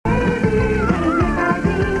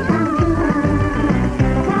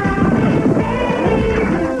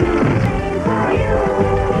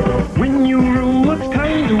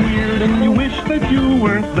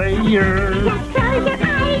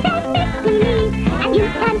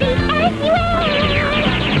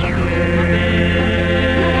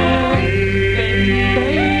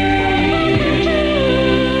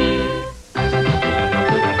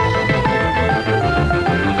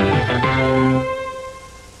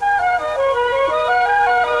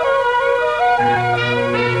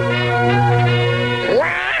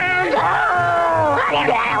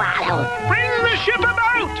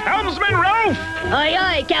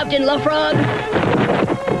Captain LaFrog.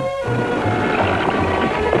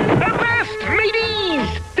 Avast, mateys!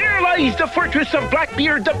 There lies the fortress of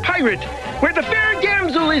Blackbeard the pirate, where the fair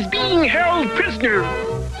damsel is being held prisoner.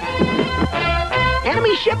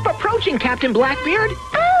 Enemy ship approaching, Captain Blackbeard.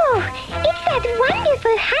 Oh, it's that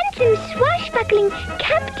wonderful, handsome, swashbuckling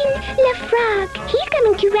Captain LaFrog. He's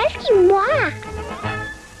coming to rescue moi.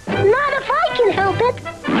 Not if I can help it.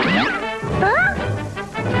 Huh?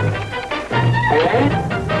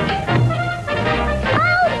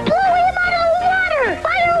 I'll blow him out of the water!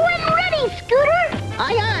 Fire when ready, Scooter!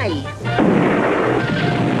 Aye, aye.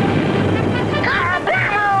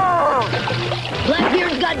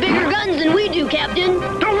 Blackbeard's got bigger guns than we do, Captain.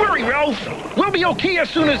 Don't worry, Ralph. We'll be okay as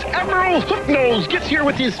soon as Admiral Hooknose gets here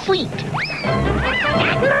with his fleet.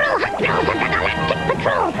 Admiral Hooknose of the Galactic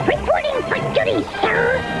Patrol, reporting for duty,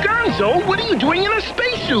 sir. Gonzo, what are you doing in a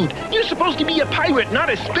spacesuit? You're supposed to be a pirate, not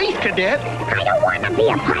a space cadet. I don't want to be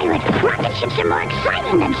a pirate. Rocket ships are more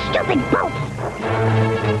exciting than stupid boats.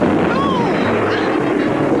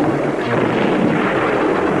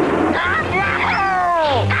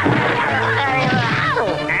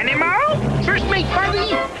 Animal? First mate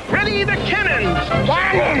Fuzzy, ready the cannons.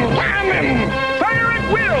 Cannon! Fire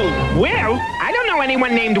at will. Will? I don't know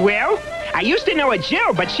anyone named Will. I used to know a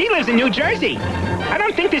Jill, but she lives in New Jersey. I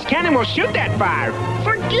don't think this cannon will shoot that far.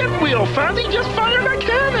 Forget Will, Fuzzy. Just fire the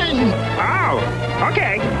cannon. Oh,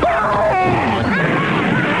 okay.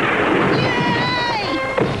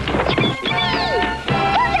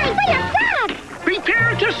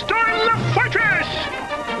 Prepare to storm the fortress!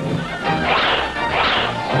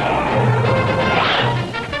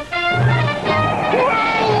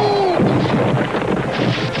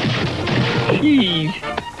 Gee,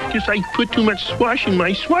 guess I put too much swash in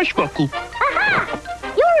my swashbuckle. Aha!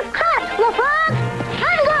 You're caught, LaFrog!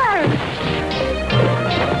 On guard!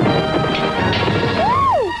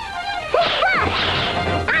 Woo! Who's that?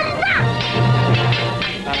 I'm back!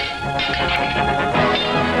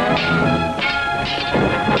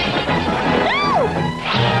 Woo!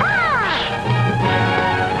 Ah!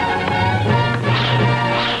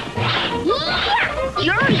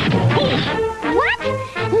 Johnny! What?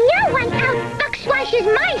 No one out-buck-swashes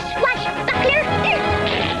my swashbuckler!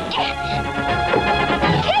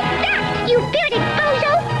 Take that, you bearded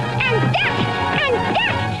bozo! And that! And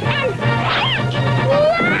that! And that!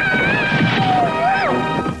 Wow!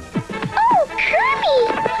 Oh, Kirby!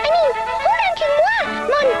 I mean, hold on to moi,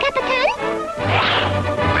 mon capitaine!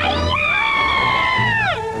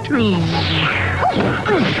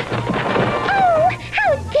 Oh, how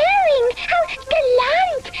daring! How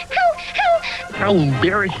gallant! How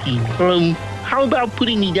embarrassing. How about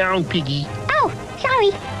putting me down, Piggy? Oh,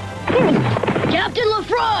 sorry. Captain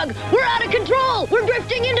LaFrog, we're out of control. We're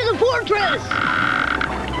drifting into the fortress.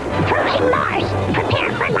 Hurry, Mars!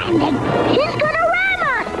 Prepare for landing! He's gonna ram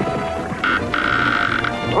us!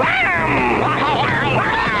 Ram!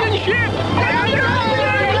 Captain ship!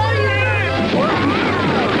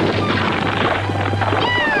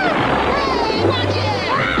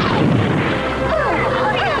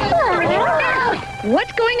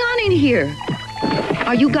 What's going on in here?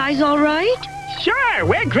 Are you guys all right? Sure,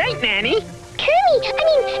 we're great, Nanny.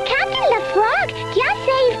 Captain LaFrog just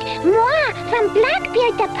saved moi from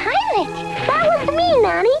Blackbeard the pirate. That was me,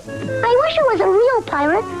 Nanny. I wish it was a real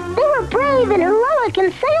pirate. They were brave and heroic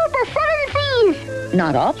and sailed the 7 seas.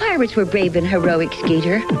 Not all pirates were brave and heroic,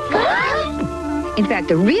 Skeeter. In fact,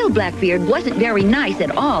 the real Blackbeard wasn't very nice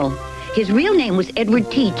at all. His real name was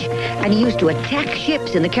Edward Teach, and he used to attack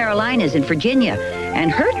ships in the Carolinas and Virginia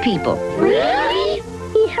and hurt people. Really?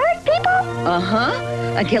 He hurt people? Uh-huh.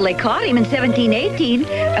 Until they caught him in 1718,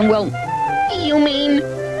 and well... You mean...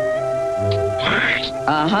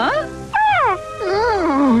 Uh-huh.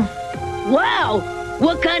 Wow,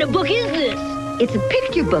 what kind of book is this? It's a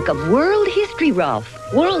picture book of world history, Ralph.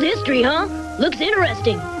 World history, huh? Looks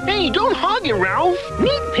interesting. Hey, don't hog it, Ralph.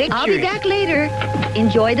 Neat pictures. I'll be back later.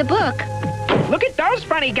 Enjoy the book. Look at those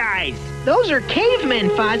funny guys. Those are cavemen,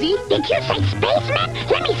 Fozzie. Did you say spacemen?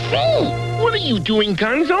 Let me see. What are you doing,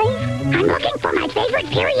 Gonzo? I'm looking for my favorite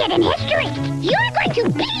period in history. You're going to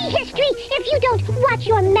be history if you don't watch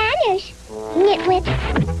your manners, nitwit.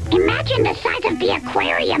 Imagine the size of the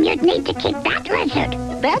aquarium you'd need to keep that lizard.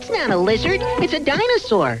 That's not a lizard. It's a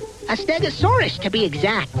dinosaur. A stegosaurus, to be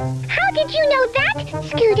exact. How did you know that,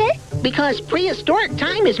 Scooter? Because prehistoric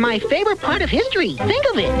time is my favorite part of history. Think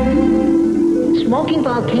of it. Smoking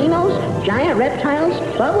volcanoes, giant reptiles,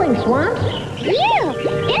 bubbling swamps. Ew,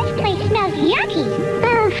 this place smells yucky.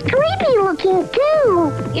 And it's creepy looking,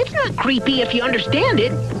 too. It's not creepy if you understand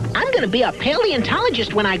it. I'm going to be a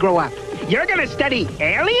paleontologist when I grow up. You're going to study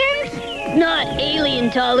aliens? Not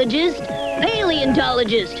alientologist,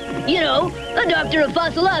 paleontologist. You know, a doctor of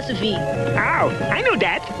fossilosophy. Oh, I know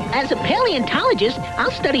that. As a paleontologist,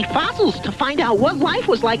 I'll study fossils to find out what life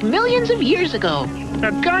was like millions of years ago.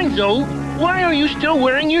 Gonzo, why are you still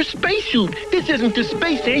wearing your spacesuit? This isn't the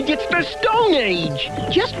space age, it's the Stone Age.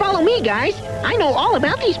 Just follow me, guys. I know all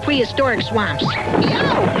about these prehistoric swamps. Yo!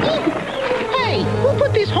 Hey, who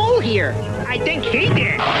put this hole here? I think he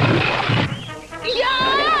did.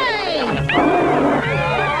 Yay!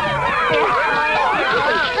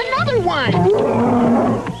 Another one!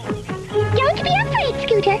 Don't be afraid,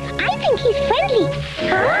 Scooter. I think he's friendly.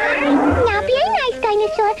 Now be a nice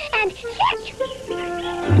dinosaur and sit.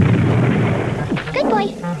 Good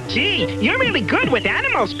boy. Gee, you're really good with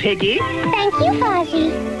animals, Piggy. Thank you,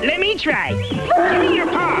 Fozzie. Let me try. Give me your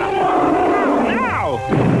paw. No!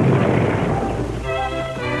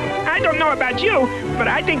 I don't know about you, but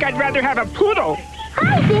I think I'd rather have a poodle.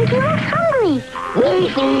 I think he looks hungry. Me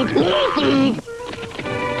food, me food.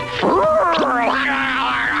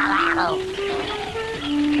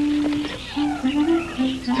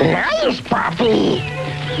 Nice puppy.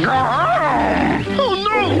 Oh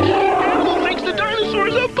no! Animal thinks the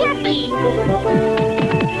dinosaur's a puppy.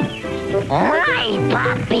 My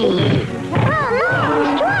puppy. Oh, no,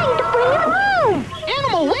 he's trying to bring him home.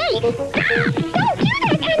 Animal, wait! Don't do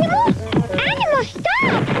that, Animal. Animal,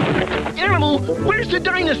 stop. Animal, where's the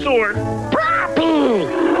dinosaur? Puppy.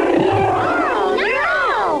 Oh,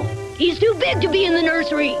 no. He's too big to be in the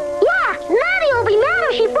nursery. Yeah, Maddie will be mad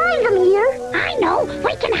if she finds him here. I know.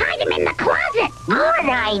 We can hide him in the closet. Good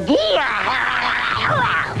idea.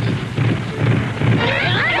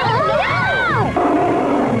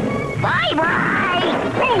 Bye-bye.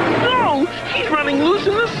 Oh no! He's running loose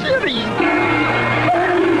in the city.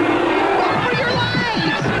 Run for your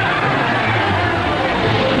lives!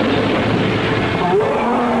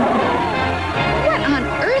 What on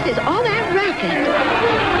earth is all that racket?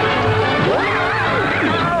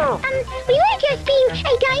 We were just being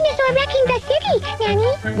a dinosaur wrecking the city,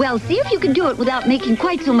 Nanny. Well, see if you can do it without making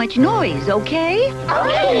quite so much noise, okay?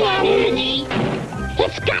 Okay, Nanny.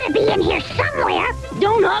 It's gotta be in here somewhere.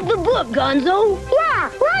 Don't hog the book, Gonzo. Yeah,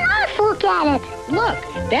 let us look at it. Look,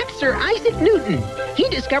 that's Sir Isaac Newton. He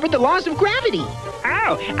discovered the laws of gravity.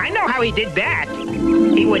 Oh, I know how he did that.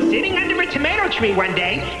 He was sitting under a tomato tree one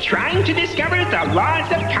day, trying to discover the laws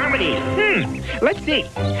of comedy. Let's see.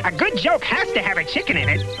 A good joke has to have a chicken in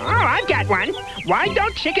it. Oh, I've got one. Why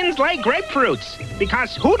don't chickens lay grapefruits?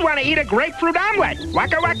 Because who'd want to eat a grapefruit omelet?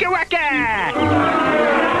 Waka, waka, waka!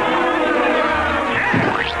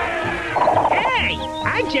 Hey,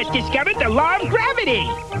 I just discovered the law of gravity.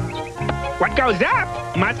 What goes up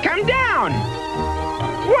must come down.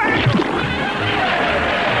 What?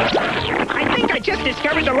 I think I just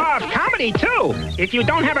discovered the law of comedy, too. If you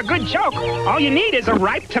don't have a good joke, all you need is a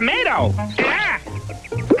ripe tomato. Ah!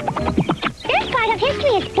 This part of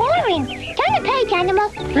history is boring. Turn the page, Animal.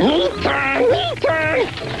 Me turn, me turn.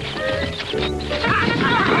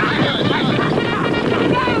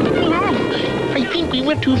 I think we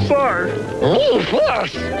went too far. Me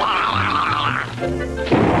first.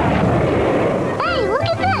 Hey, look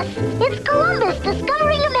at this. It's Columbus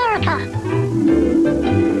discovering America.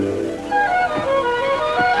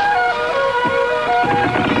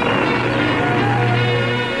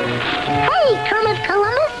 Hey, Kermit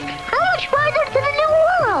Columbus. How much farther to the New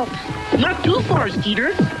World? Not too far,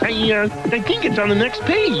 Skeeter. I think it's on the next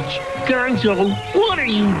page. Gonzo, what are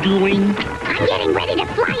you doing? I'm getting ready to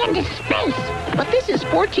fly into space. But this is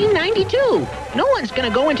 1492. No one's gonna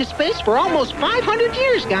go into space for almost 500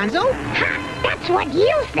 years, Gonzo. Ha! That's what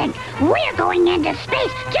you think. We're going into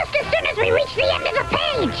space just as soon as we reach the end of the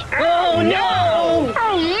page. Oh, no!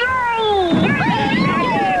 Oh, no!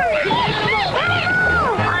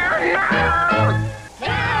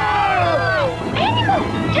 Animal,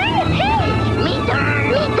 turn the page. Me turn,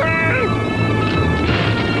 me turn.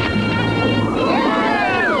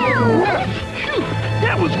 Phew,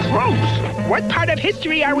 that was close. What part of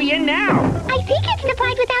history are we in now? I think it's the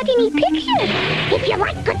part without any pictures. If you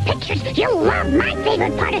like good pictures, you'll love my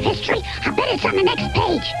favorite part of history. I bet it's on the next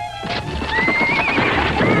page.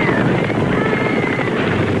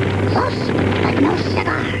 Close, but no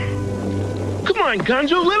cigar. Come on,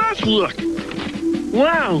 Gonzo, let us look.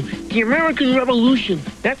 Wow, the American Revolution.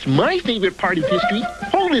 That's my favorite part of history.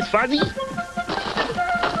 Hold this, Fuzzy.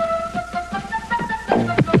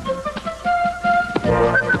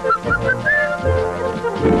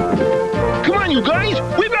 Come on, you guys.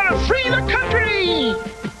 We gotta free the country.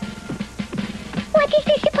 What is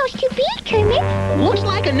this supposed to be, Kermit? Looks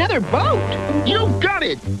like another boat. You got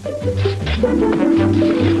it.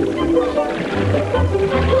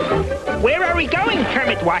 Where are we going,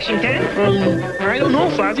 Kermit Washington? I don't know,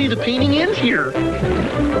 Fozzie. The painting ends here. I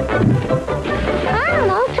don't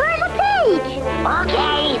know. Turn the page.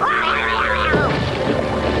 Okay.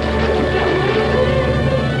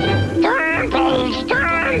 Turn page.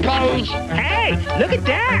 Turn page. Hey, look at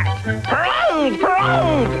that! Parade!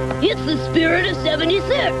 Parade! It's the spirit of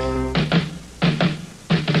 76.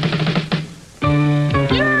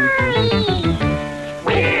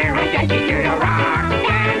 We're ready to do the rock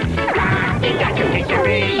dance. Rocking down to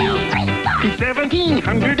victory.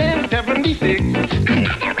 1776.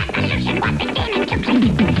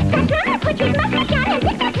 The drummer put his mustache on and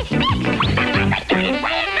picked up his sticks.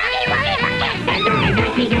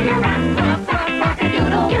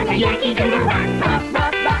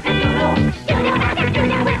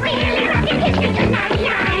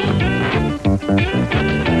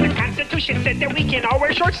 The Constitution said that we can all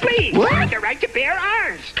wear short sleeves. With the right to bear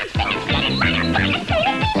arms.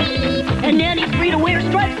 And Nanny's free to wear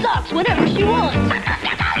striped socks whenever she wants.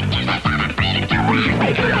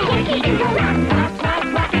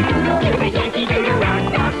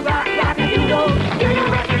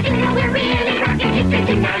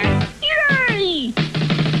 Yay!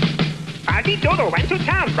 Ozzy Doodle went to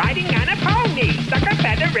town riding on a pony. Stuck a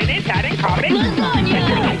feather in his hat and called it Lasagna!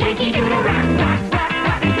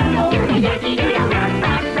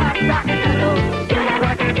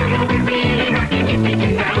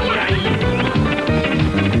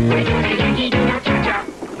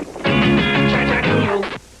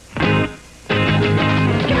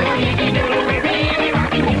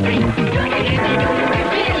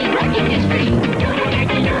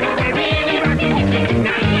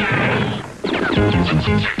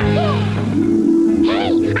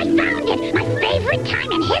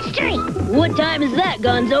 What time is that,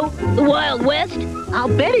 Gonzo? The Wild West? I'll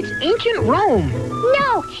bet it's ancient Rome.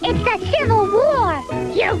 No, it's the Civil War.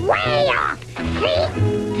 You're way off. See?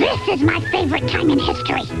 This is my favorite time in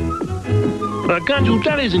history. Gonzo,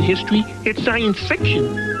 that isn't history. It's science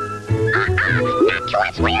fiction. Not to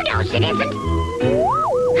us weirdos, it isn't.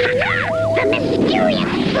 Ha-ha! The mysterious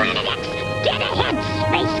Planet X dead ahead,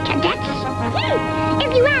 space cadets.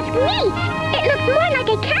 If you ask me, it looks more like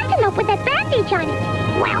a cantaloupe with a bandage on it.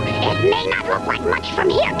 Well, it may not look like much from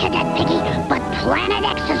here, Cadet Piggy, but Planet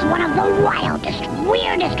X is one of the wildest,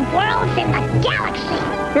 weirdest worlds in the galaxy.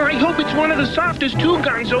 I hope it's one of the softest too,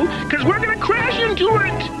 Gonzo, because we're going to crash into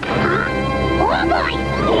it. Huh? Oh, boy!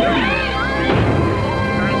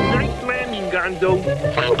 Nice landing, Gonzo.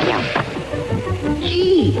 Thank you.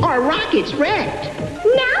 Gee, our rocket's wrecked.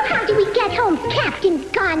 Now how do we get home, Captain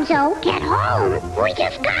Gonzo? Get home? We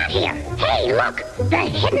just got here. Hey, look! The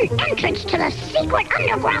hidden entrance to the secret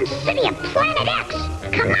underground city of Planet X.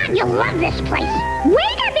 Come on, you'll love this place.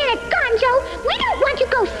 Wait a minute, Gonzo! We don't want to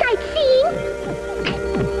go sightseeing!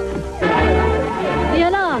 The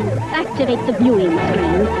alarm. Activate the viewing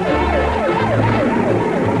screen.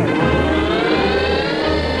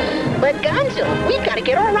 But Gonzo, we gotta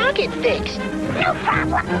get our rocket fixed. No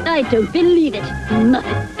problem. I don't believe it.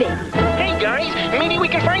 Muppet thing. Hey, guys, maybe we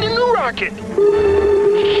can find a new rocket.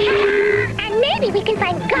 And maybe we can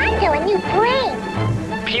find Gonzo a new brain.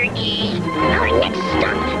 Piggy. Our next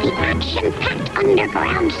stop, the action-packed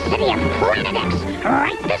underground city of Planet X.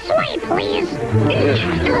 Right this way, please.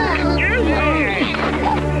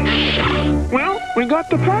 Well, we got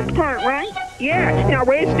the packed part, right? Yeah, now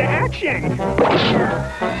where's the action?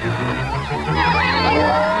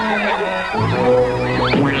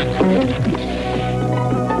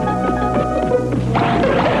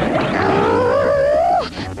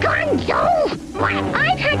 Gonzo!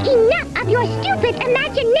 I've had enough of your stupid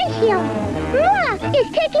imagination. Moi is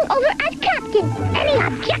taking over as captain. Any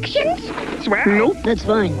objections? Swell. Nope. That's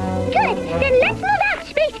fine. Good. Then let's move out,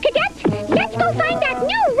 space cadets. Let's go find that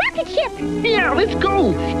new rocket ship. Yeah, let's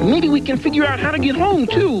go. Maybe we can figure out how to get home,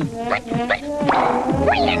 too. But, wait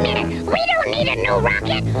a minute. We don't need a new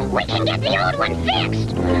rocket. We can get the old one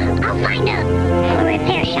fixed. I'll find a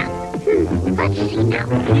repair shop. Let's see now.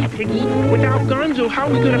 Piggy, without Gonzo, how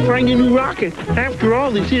are we going to find a new rocket? After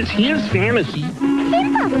all, this is his fantasy.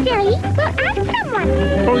 Simple, silly. We'll ask someone.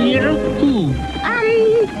 Oh, yeah? Who?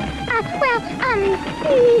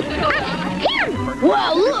 Him!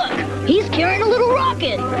 Wow, look! He's carrying a little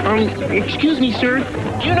rocket. Excuse me, sir.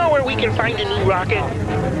 Do you know where we can find a new rocket?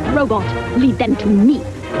 Robot, lead them to me.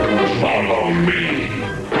 Follow me.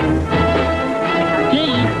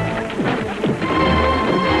 Hey,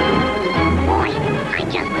 Boy, I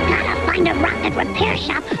just gotta find a rocket repair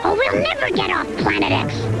shop or we'll never get off Planet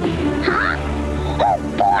X. Huh? Oh,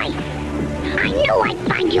 boy! I knew I'd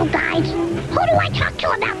find you guys. Who do I talk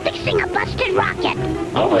to about fixing a busted rocket?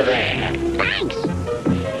 Over there. Thanks.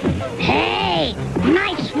 Hey,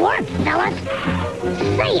 work, fellas.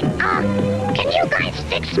 Say, can you guys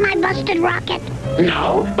fix my busted rocket?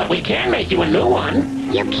 No, but we can make you a new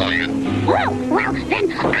one. You can? Oh, well,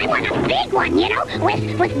 then I want a big one, you know, with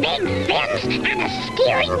big fins and a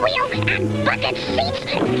steering wheel and bucket seats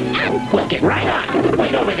and... We'll get right on.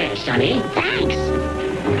 Wait over there, Sonny. Thanks.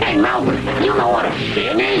 Hey, Melvin, you know what a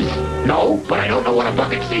fin is? No, but I don't know what a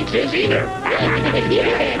bucket seats is either.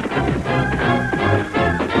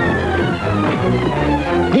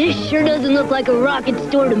 This sure doesn't look like a rocket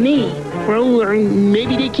store to me. Well,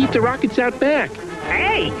 maybe they keep the rockets out back.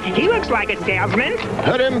 Hey, he looks like a salesman.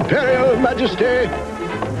 Her Imperial Majesty,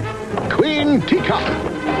 Queen Teacup.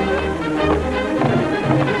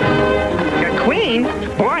 The Queen?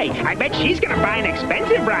 Boy, I bet she's gonna buy an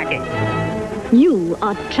expensive rocket. You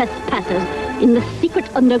are trespassers in the secret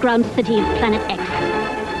underground city of Planet X.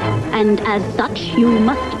 And as such, you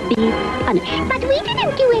must be punished. But we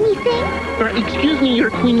didn't do anything. Excuse me, Your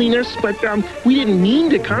Queenliness, but we didn't mean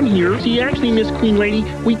to come here. See, actually, Miss Queen Lady,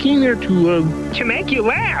 we came here to make you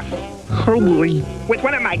laugh. Oh, boy. With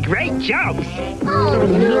one of my great jokes. Oh,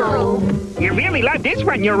 no. You really love this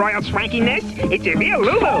one, Your Royal Swankiness. It's a real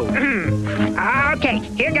Lulu. Okay,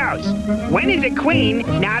 here goes. When is a queen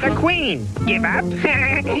not a queen? Give up?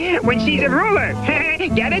 When she's a ruler.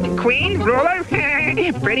 Get it? Queen, ruler?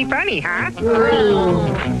 Pretty funny, huh?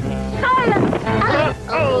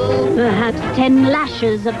 Perhaps 10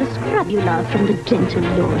 lashes of the scrubula from the gentle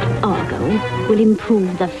Lord Argo will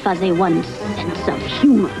improve the fuzzy one's sense of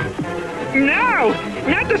humor. No,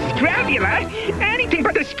 not the scrabula. Anything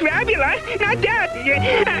but the scrabula. Not that.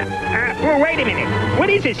 Well, wait a minute. What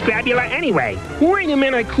is a scrabula anyway? Wait a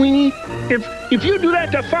minute, Queenie. If you do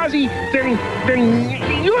that to Fuzzy, then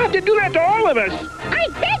you have to do that to all of us. I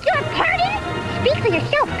beg your pardon? Speak for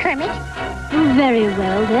yourself, Kermit. Very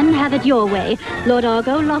well, then. Have it your way. Lord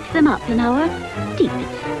Argo locks them up in our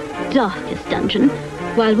deepest, darkest dungeon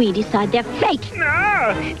while we decide their fate.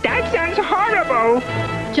 No, that sounds horrible.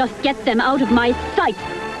 Just get them out of my sight.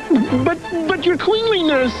 But Your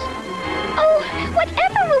Queenliness. Oh,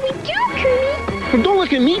 whatever will we do, Kermit? Don't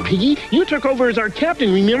look at me, Piggy. You took over as our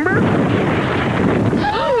captain, remember?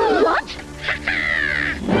 What?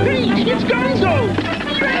 Hey, it's Gonzo!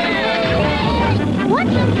 What's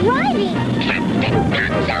he driving? Captain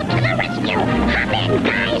Gonzo to the rescue! Hop in,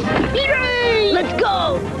 guys! Yay! Let's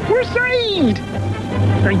go! We're saved!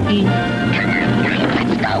 Thank you. Come on, guys,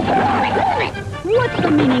 let's go! Move it! What's the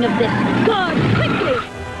meaning of this? Guard, quickly!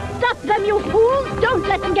 Stop them, you fools! Don't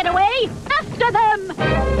let them get away! After them!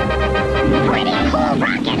 Pretty cool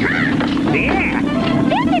rocket, huh? Yeah.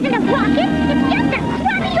 This isn't a rocket! It's just a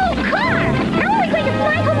crummy old car! How are we going to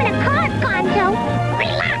fly home in a car, Gonzo?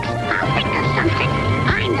 Relax! I'll think of something.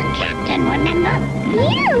 I'm the captain, remember?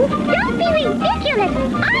 You? Don't be ridiculous!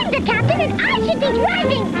 I'm the captain and I should be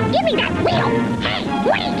driving! Give me that wheel! Hey,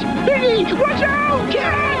 wait! Hey, watch out!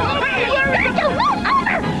 Gonzo, move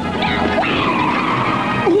over! No,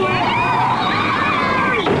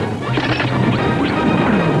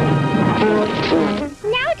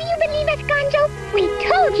 Now do you believe us, Gonzo? We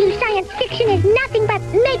told you science fiction is nothing but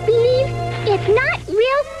make-believe. It's not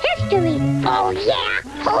real history. Oh, yeah?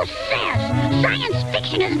 Who says? Science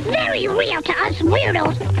fiction is very real to us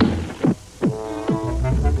weirdos.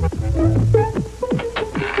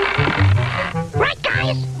 Right,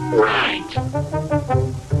 guys? Right.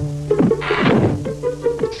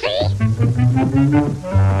 See?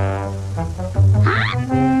 Huh?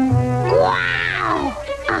 Wow!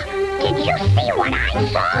 Did you see what I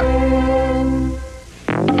saw?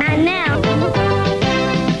 And now...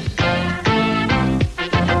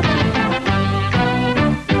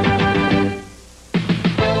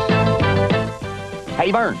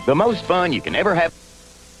 Hey, Vern, the most fun you can ever have.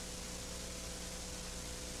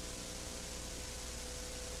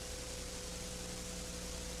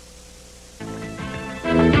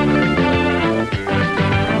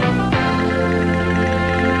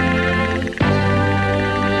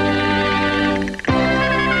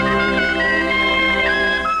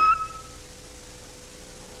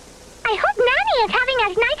 I hope Nanny is having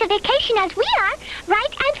as nice a vacation as we are.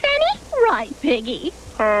 Right, Aunt Fanny? Right, Piggy.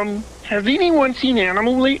 Has anyone seen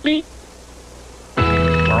Animal lately?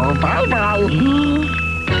 Bye-bye.